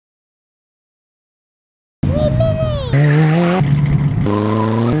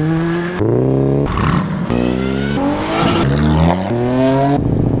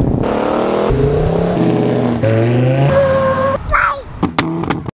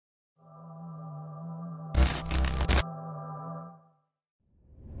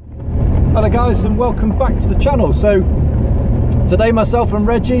guys, and welcome back to the channel. So today myself and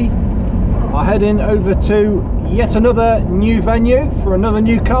Reggie are heading over to yet another new venue for another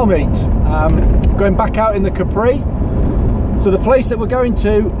new car meet. Going back out in the Capri. So the place that we're going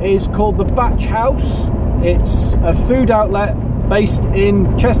to is called the BAUWZ House. It's a food outlet based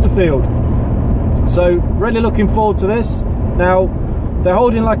in Chesterfield. So really looking forward to this. Now they're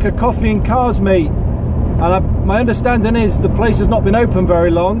holding like a coffee and cars meet, and my understanding is the place has not been open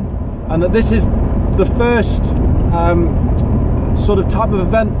very long, and that this is the first sort of type of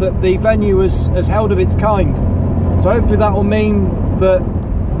event that the venue has held of its kind. So hopefully that will mean that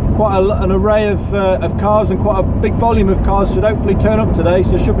quite an array of cars and quite a big volume of cars should hopefully turn up today,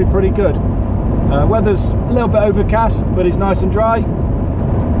 so it should be pretty good. Weather's a little bit overcast, but it's nice and dry.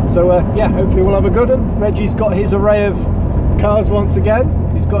 So yeah, hopefully we'll have a good one. Reggie's got his array of cars once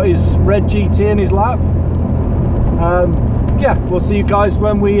again. He's got his red GT in his lap. Yeah, we'll see you guys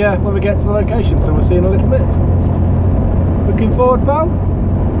when we get to the location, so we'll see you in a little bit. Looking forward, pal?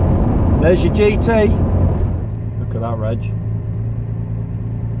 There's your GT. Look at that, Reg.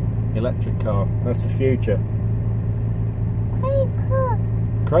 Electric car, that's the future. Craig car.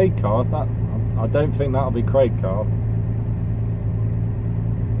 Craig car? That, I don't think that'll be Craig car.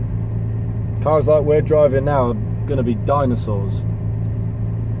 Cars like we're driving now are going to be dinosaurs.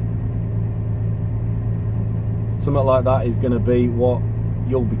 Something like that is going to be what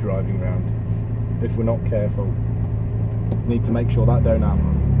you'll be driving around if we're not careful. Need to make sure that don't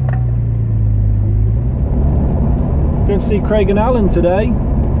happen. Going to see Craig and Alan today.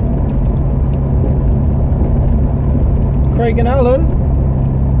 Craig and Alan,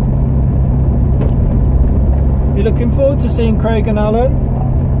 you looking forward to seeing Craig and Alan?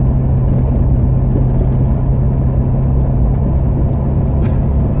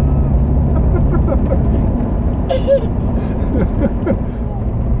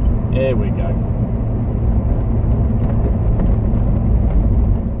 Here we go.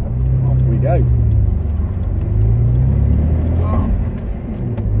 Off we go.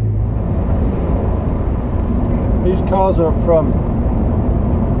 Whose cars are up front?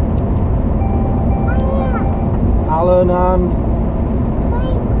 Alan and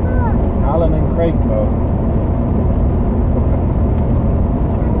Alan and Craig car.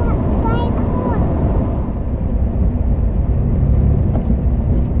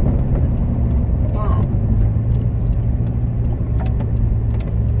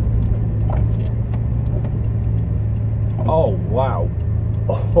 Oh wow.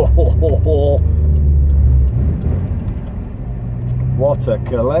 Oh, what a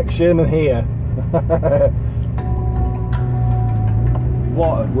collection here.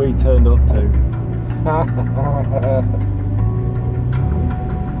 What have we turned up to?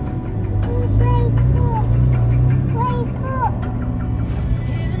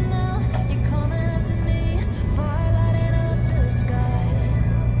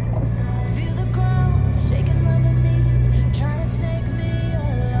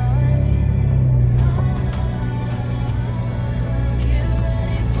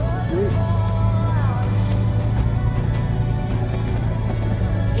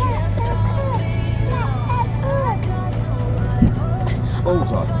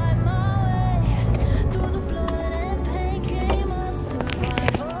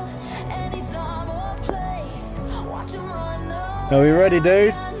 Are we ready,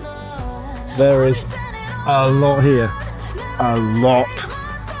 dude? There is a lot here. A lot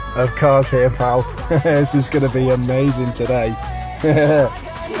of cars here, pal. This is going to be amazing today. No,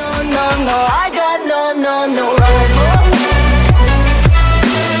 I got no rival.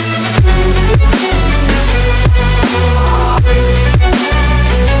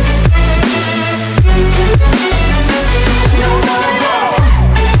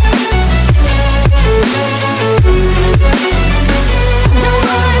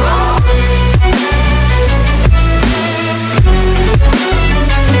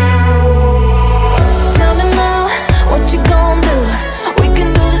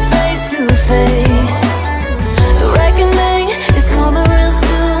 Recognize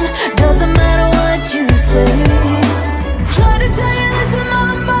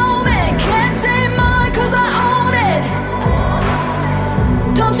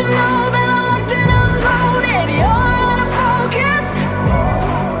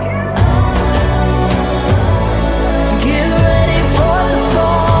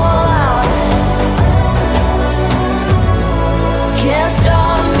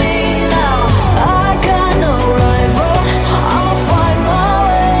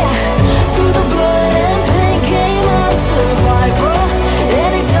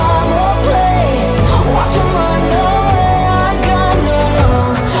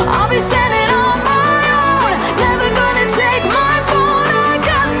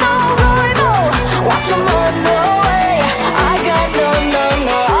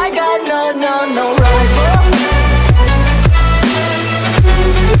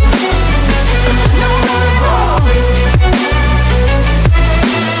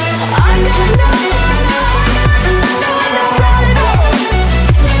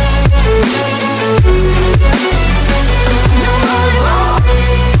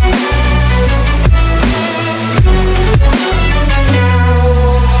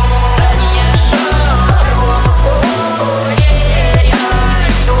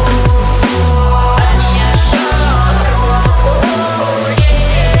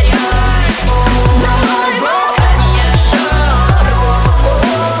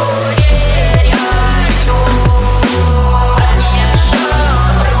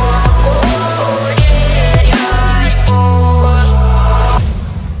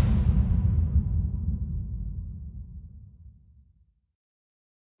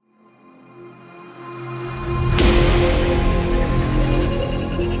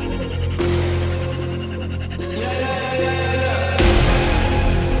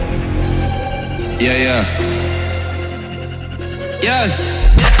Yeah, yeah. Yeah.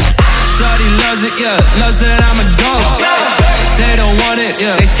 Shorty loves it, yeah. Loves that I'm a goat. They don't want it,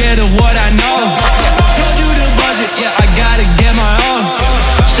 yeah. They scared of what I know. Told you the budget, yeah. I gotta get my own.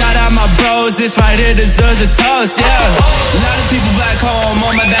 Shout out my bros, this right here deserves a toast, yeah. A lot of people back home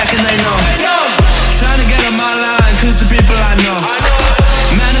on my back and they know. Trying to get on my line, cause the people I know.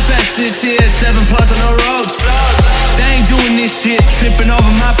 Manifest this year, 7+ on the ropes. They ain't doing this shit, tripping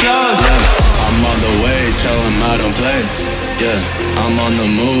over my flows. Yeah. I'm on the way, tell them I don't play. Yeah, I'm on the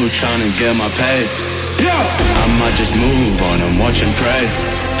move, trying to get my pay. Yeah, I might just move on and watch and pray.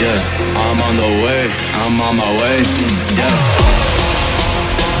 Yeah, I'm on the way, I'm on my way. Yeah.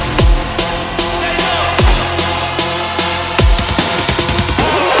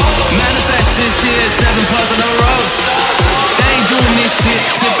 This year, 7+ on the ropes. They ain't doing this shit,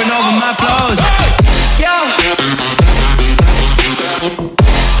 tripping over my flows. Yo.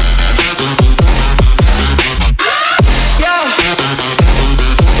 Yo.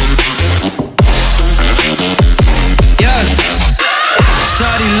 Yeah.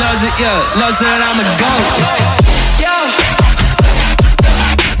 Shorty loves it, yeah. Loves that I'm a goat. Yo.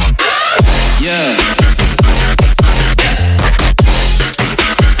 Yeah.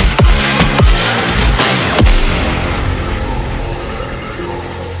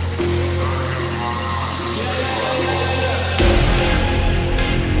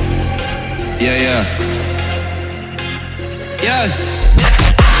 Yeah, yeah. Yeah.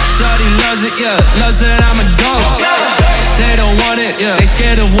 Shorty loves it, yeah. Loves that I'm a goat. They don't want it, yeah. They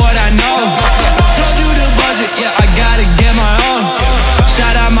scared of what I know. Told you the budget, yeah. I gotta get my own.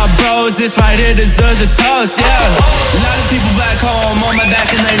 Shout out my bros, this right here deserves a toast, yeah. A lot of people back home on my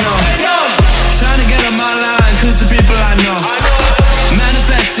back and they know. Trying to get on my line, cause the people I know.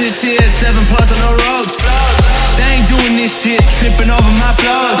 Manifest this year, 7+ on the ropes. They ain't doing this shit, tripping over my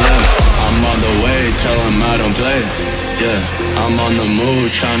flows. Yeah. I'm on the way, tell them I don't play. Yeah, I'm on the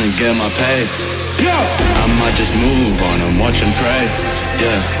move, trying to get my pay. I might just move on and watch and pray.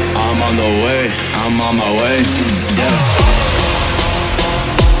 Yeah, I'm on the way, I'm on my way. Yeah.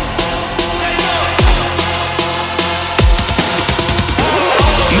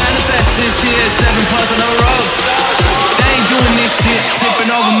 Manifest this year, 7+ on the ropes. They ain't doing this shit,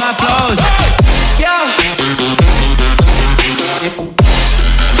 tripping over my flows. Yeah.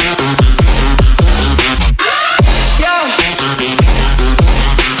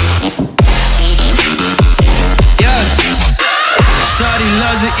 Shorty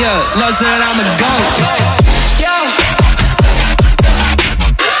loves it, yeah. Loves that I'm a goat.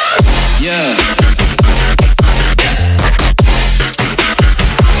 Yeah.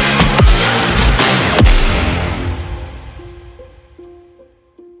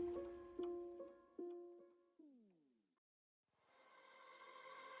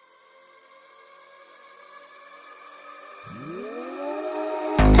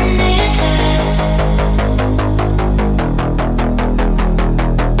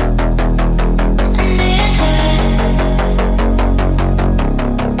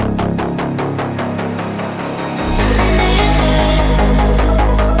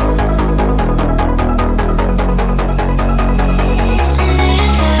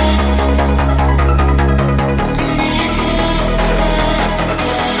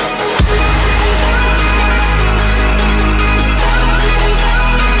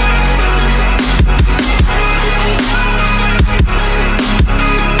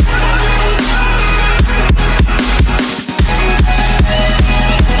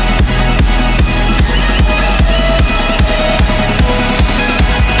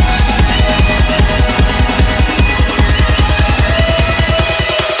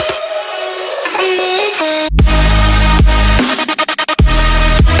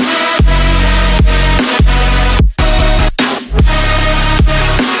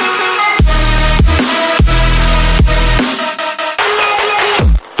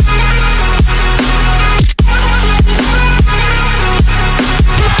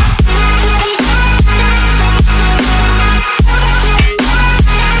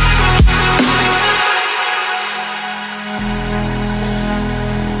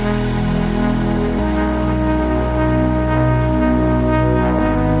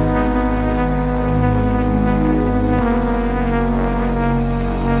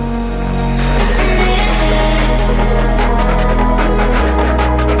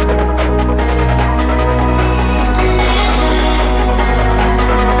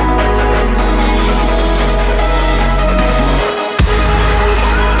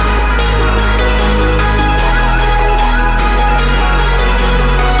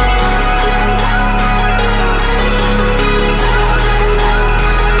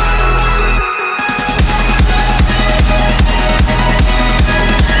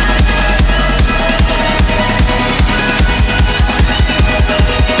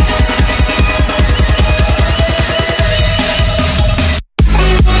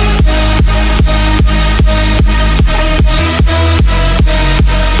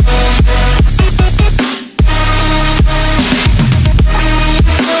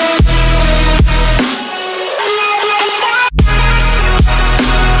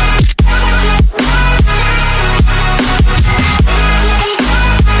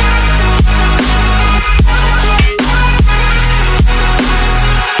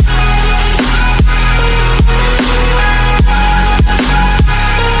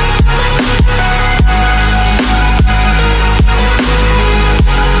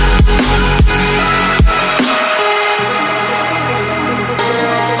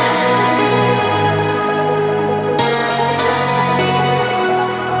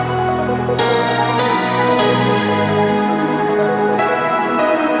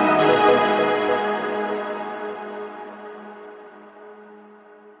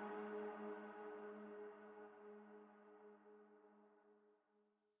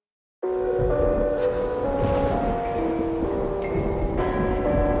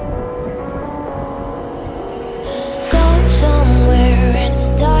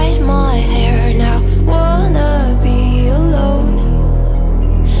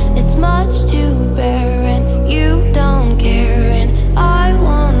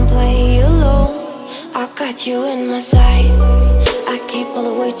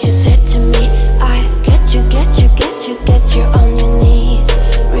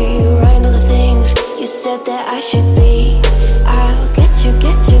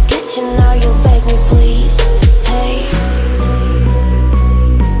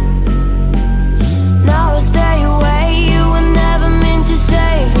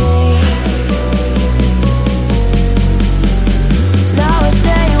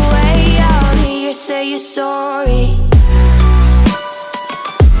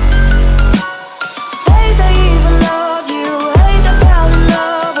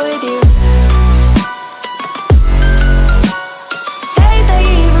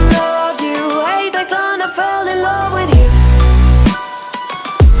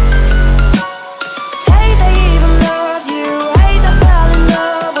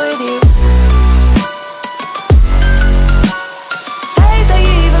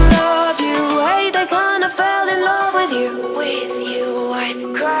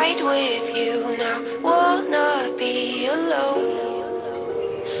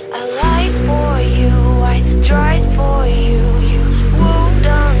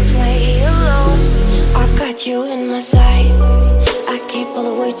 got you in my sight. I keep all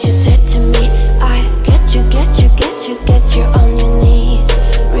the words you said to me. I get you, get you, get you, get you on your knees.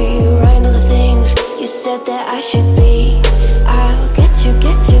 Rewrite all the things you said that I should be. I'll get you,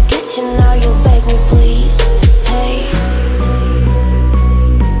 get you, get you. Now you beg me please. Hey,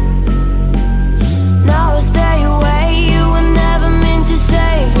 now I stay away. You were never meant to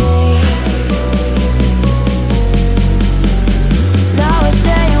save me. Now I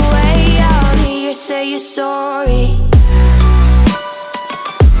stay away. I'll hear you say you're sorry.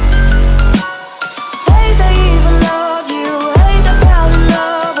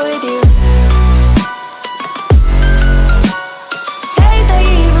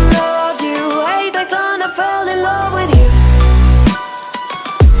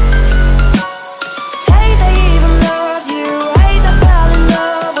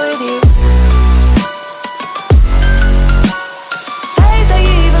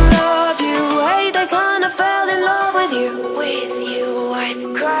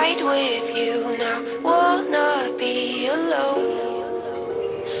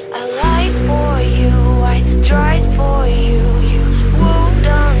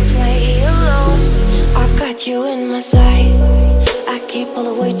 You in my sight. I keep all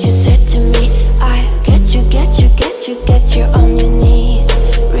the words you said to me. I get you, get you, get you, get you on your knees.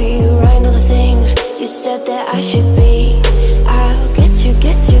 Rewrite all the things you said that I should be. I'll get you,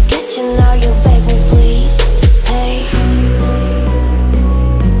 get you, get you. Now you beg me please. Hey,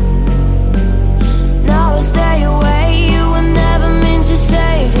 now I stay away. You were never meant to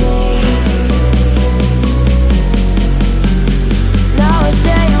save me. Now I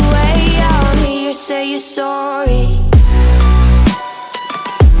stay away. I'll hear you say you're sorry.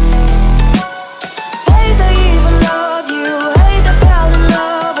 Hate I even loved you. Hate I fell in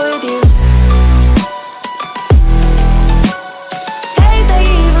love with you. Hate I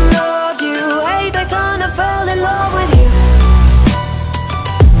even loved you. Hate I kinda fell in love with you.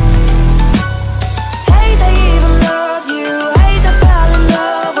 Hate I even loved you. Hate I fell in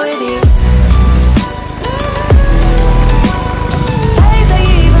love with you. Hate I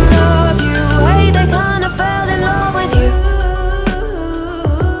even loved you. Hate I kinda fell in love with you.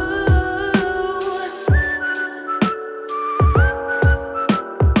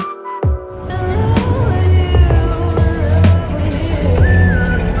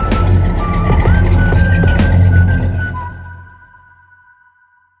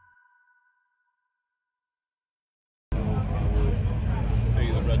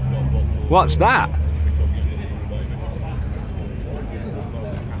 What's that?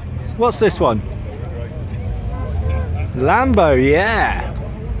 What's this one? Lambo, yeah.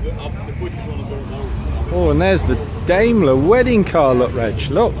 Oh, and there's the Daimler wedding car, look, Reg,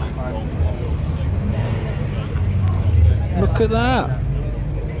 look. Look at that.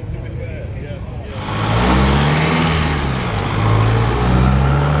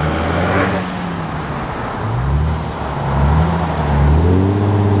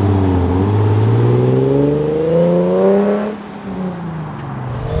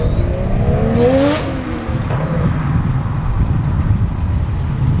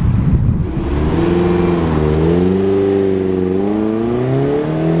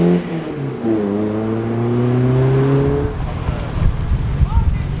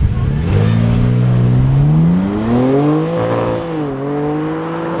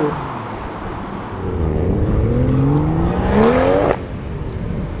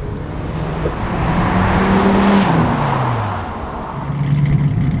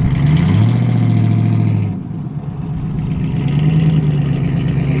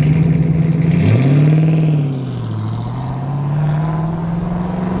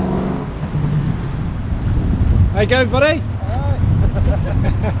 How you going, buddy?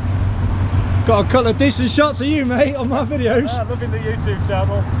 Got a couple of decent shots of you, mate, on my videos. Ah, loving the YouTube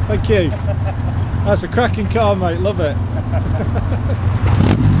channel. Thank you. That's a cracking car, mate. Love it.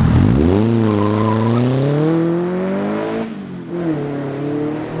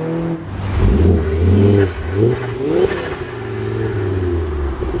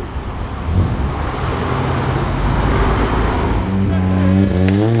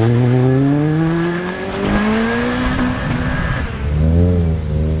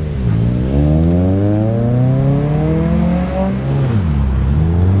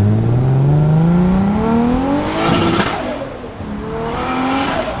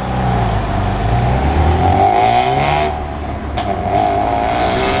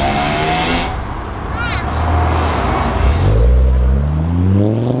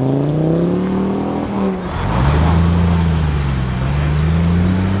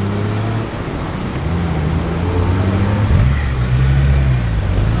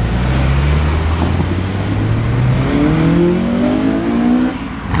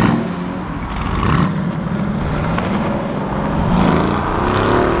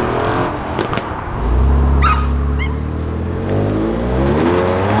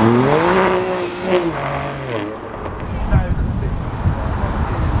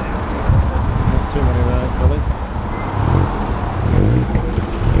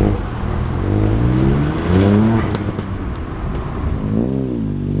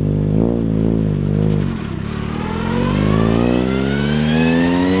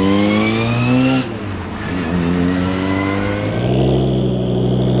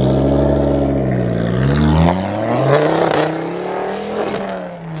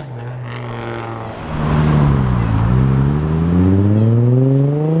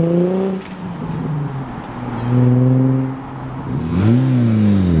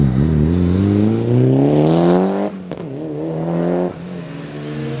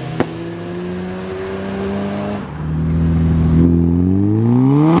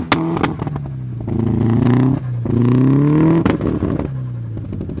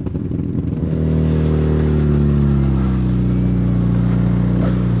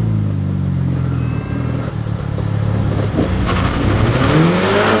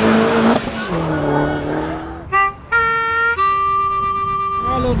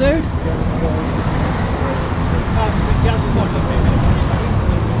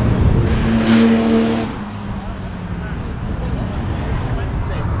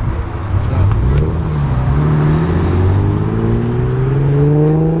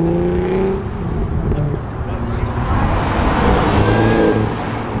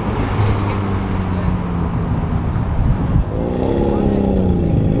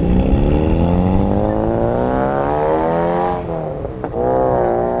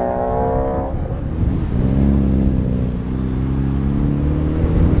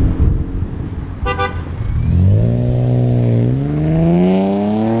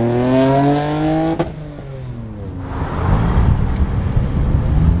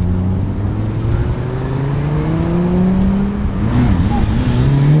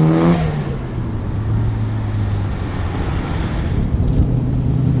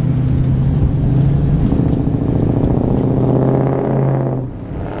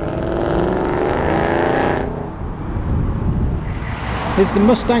 Here's the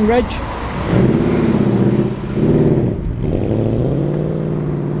Mustang, Reg.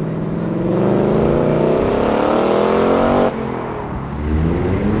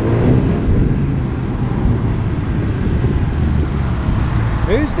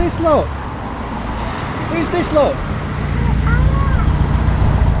 Who's this lot? Who's this lot?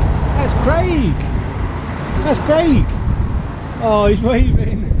 That's Craig. That's Craig. Oh, he's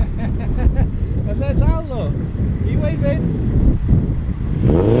waving. And there's Al, look. Are you waving?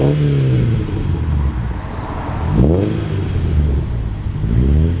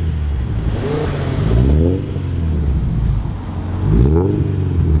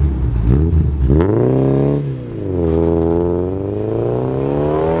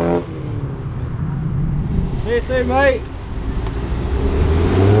 See you soon, mate.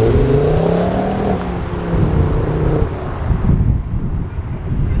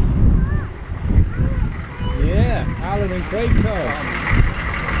 Yeah, Alan and Craig cars.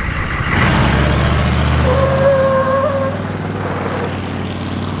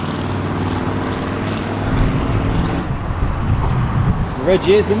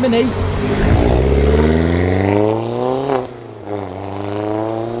 Reggie is the Mini.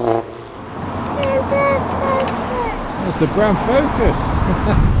 That's the brown Focus.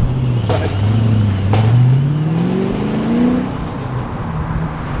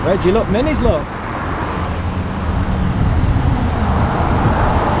 Reggie, look, Minis, look.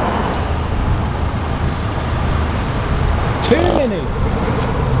 Two Minis.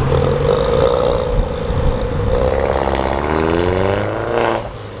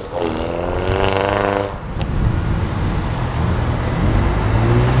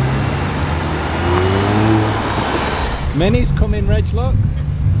 Minis come in, Reg, look.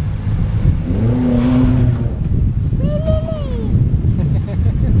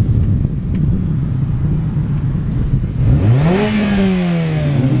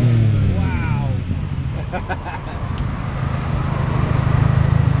 Wow.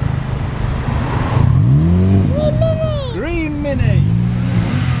 Green Mini.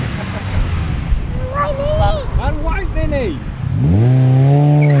 White Mini. And white Mini.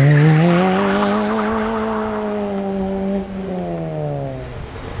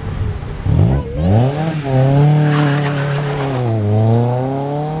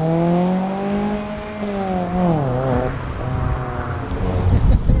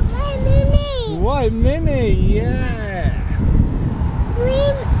 White Mini, yeah.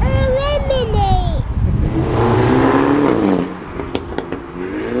 Red Mini.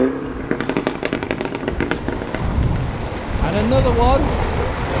 And another one.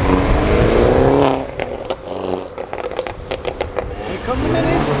 Here come the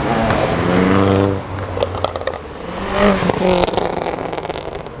Minis.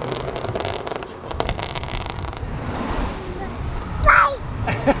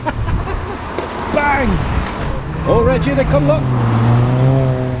 Bang! Oh, Reggie, they come, look.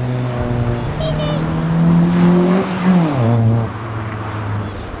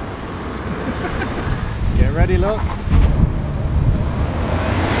 Get ready, look.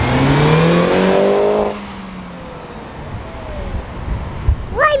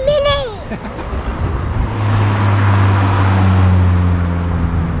 White Mini.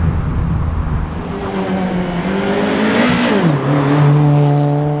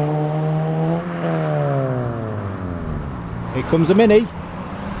 Here comes a Mini.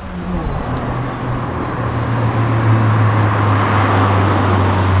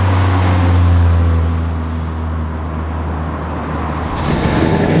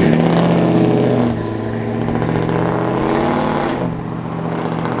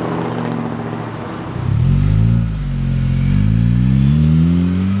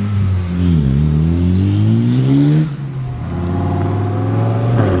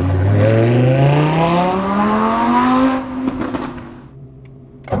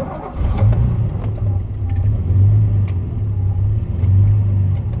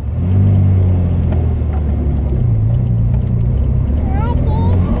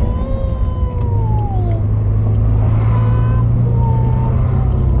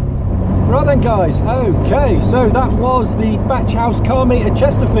 Right then, guys, okay, so that was the Batch House Car Meet at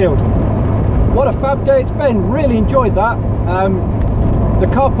Chesterfield. What a fab day it's been, really enjoyed that. The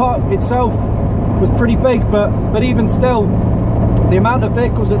car park itself was pretty big, but even still, the amount of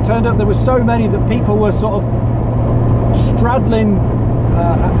vehicles that turned up, there were so many that people were sort of straddling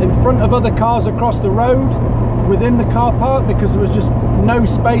in front of other cars across the road within the car park because there was just no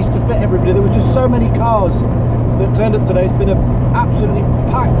space to fit everybody. There was just so many cars that turned up today. It's been an absolutely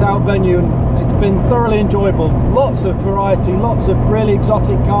packed out venue and it's been thoroughly enjoyable. Lots of variety, lots of really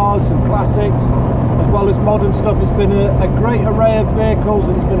exotic cars and classics, as well as modern stuff. It's been a great array of vehicles,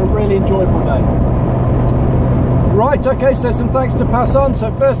 and it's been a really enjoyable day. Right, okay, so some thanks to pass on.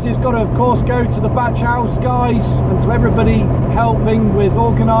 So firstly, it's got to of course go to the BAUWZ guys and to everybody helping with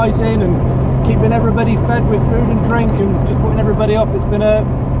organising and keeping everybody fed with food and drink and just putting everybody up. It's been a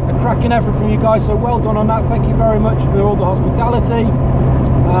cracking effort from you guys, so well done on that. Thank you very much for all the hospitality.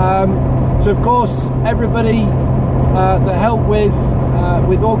 So of course everybody that helped with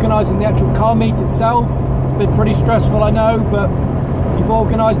organising the actual car meet itself. It's been pretty stressful, I know, but you've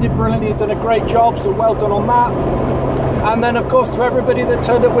organised it brilliantly. You've done a great job, so well done on that. And then of course to everybody that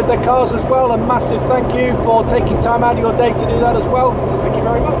turned up with their cars as well, a massive thank you for taking time out of your day to do that as well. So thank you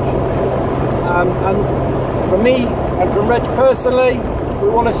very much. And from me and from Reg personally, we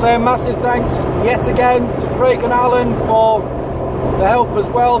want to say a massive thanks yet again to Craig and Alan for the help as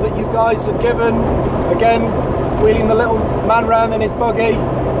well that you guys have given. Again, wheeling the little man round in his buggy,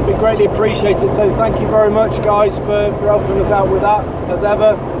 we greatly appreciate it. So thank you very much guys for helping us out with that. As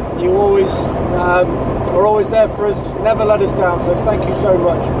ever, you always are always there for us, never let us down, so thank you so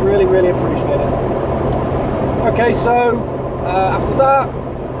much, really appreciate it. Okay, so after that,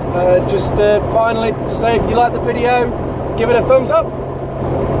 just finally to say, if you like the video, give it a thumbs up.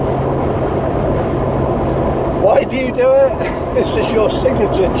 Why do you do it? This is your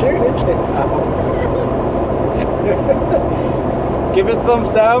signature tune, isn't it? Give it a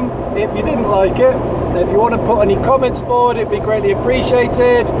thumbs down if you didn't like it. If you want to put any comments forward, it'd be greatly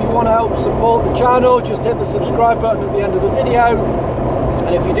appreciated. If you want to help support the channel, just hit the subscribe button at the end of the video.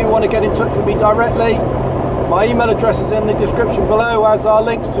 And if you do want to get in touch with me directly, my email address is in the description below, as are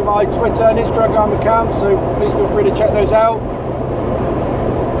links to my Twitter and Instagram accounts, so please feel free to check those out.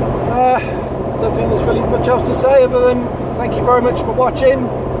 Don't think there's really much else to say other than thank you very much for watching.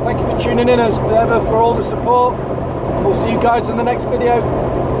 Thank you for tuning in as ever, for all the support. And we'll see you guys in the next video.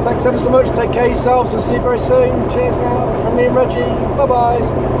 Thanks ever so much. Take care of yourselves and see you very soon. Cheers now from me and Reggie. Bye bye.